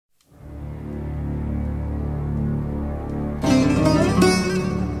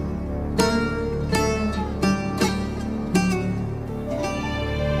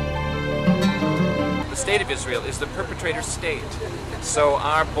state of Israel is the perpetrator state. So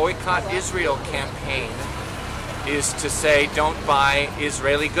our Boycott Israel campaign is to say, don't buy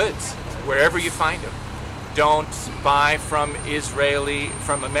Israeli goods wherever you find them. Don't buy from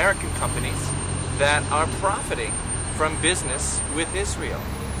American companies that are profiting from business with Israel,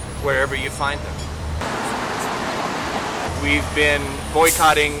 wherever you find them. We've been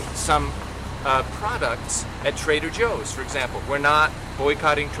boycotting some products at Trader Joe's, for example. We're not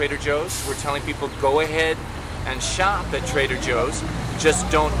boycotting Trader Joe's. We're telling people go ahead and shop at Trader Joe's. Just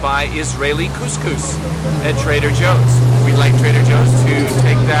don't buy Israeli couscous at Trader Joe's. We'd like Trader Joe's to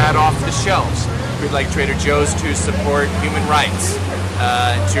take that off the shelves. We'd like Trader Joe's to support human rights,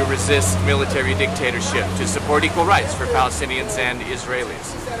 to resist military dictatorship, to support equal rights for Palestinians and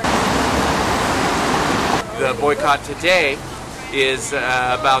Israelis. The boycott today is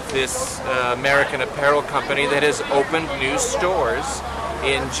about this American apparel company that has opened new stores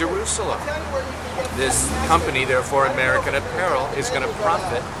in Jerusalem. This company, therefore, American Apparel, is going to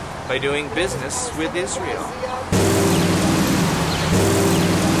profit by doing business with Israel.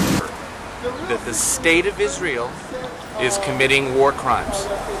 That the state of Israel is committing war crimes,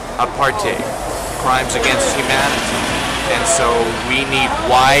 apartheid, crimes against humanity. And so we need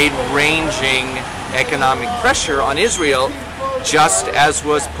wide-ranging economic pressure on Israel, just as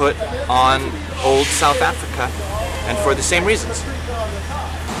was put on old South Africa, and for the same reasons.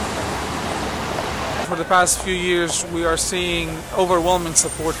 For the past few years, we are seeing overwhelming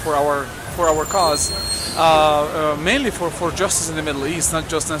support for our cause, mainly for justice in the Middle East, not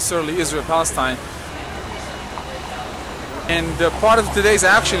just necessarily Israel-Palestine. And part of today's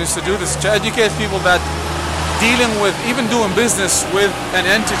action is to do this, to educate people that dealing with, even doing business with an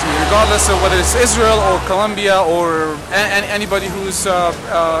entity, regardless of whether it's Israel or Colombia or anybody who's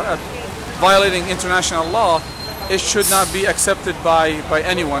violating international law, it should not be accepted by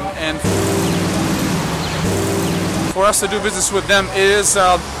anyone. And for us to do business with them,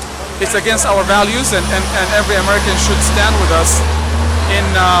 it's against our values, and every American should stand with us in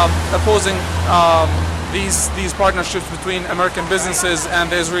opposing these partnerships between American businesses and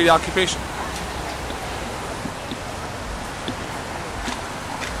the Israeli occupation.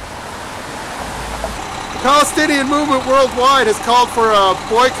 The Palestinian movement worldwide has called for a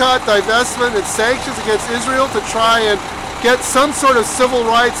boycott, divestment, and sanctions against Israel to try and get some sort of civil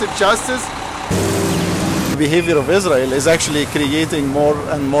rights and justice. The behavior of Israel is actually creating more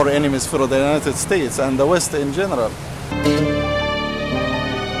and more enemies for the United States and the West in general.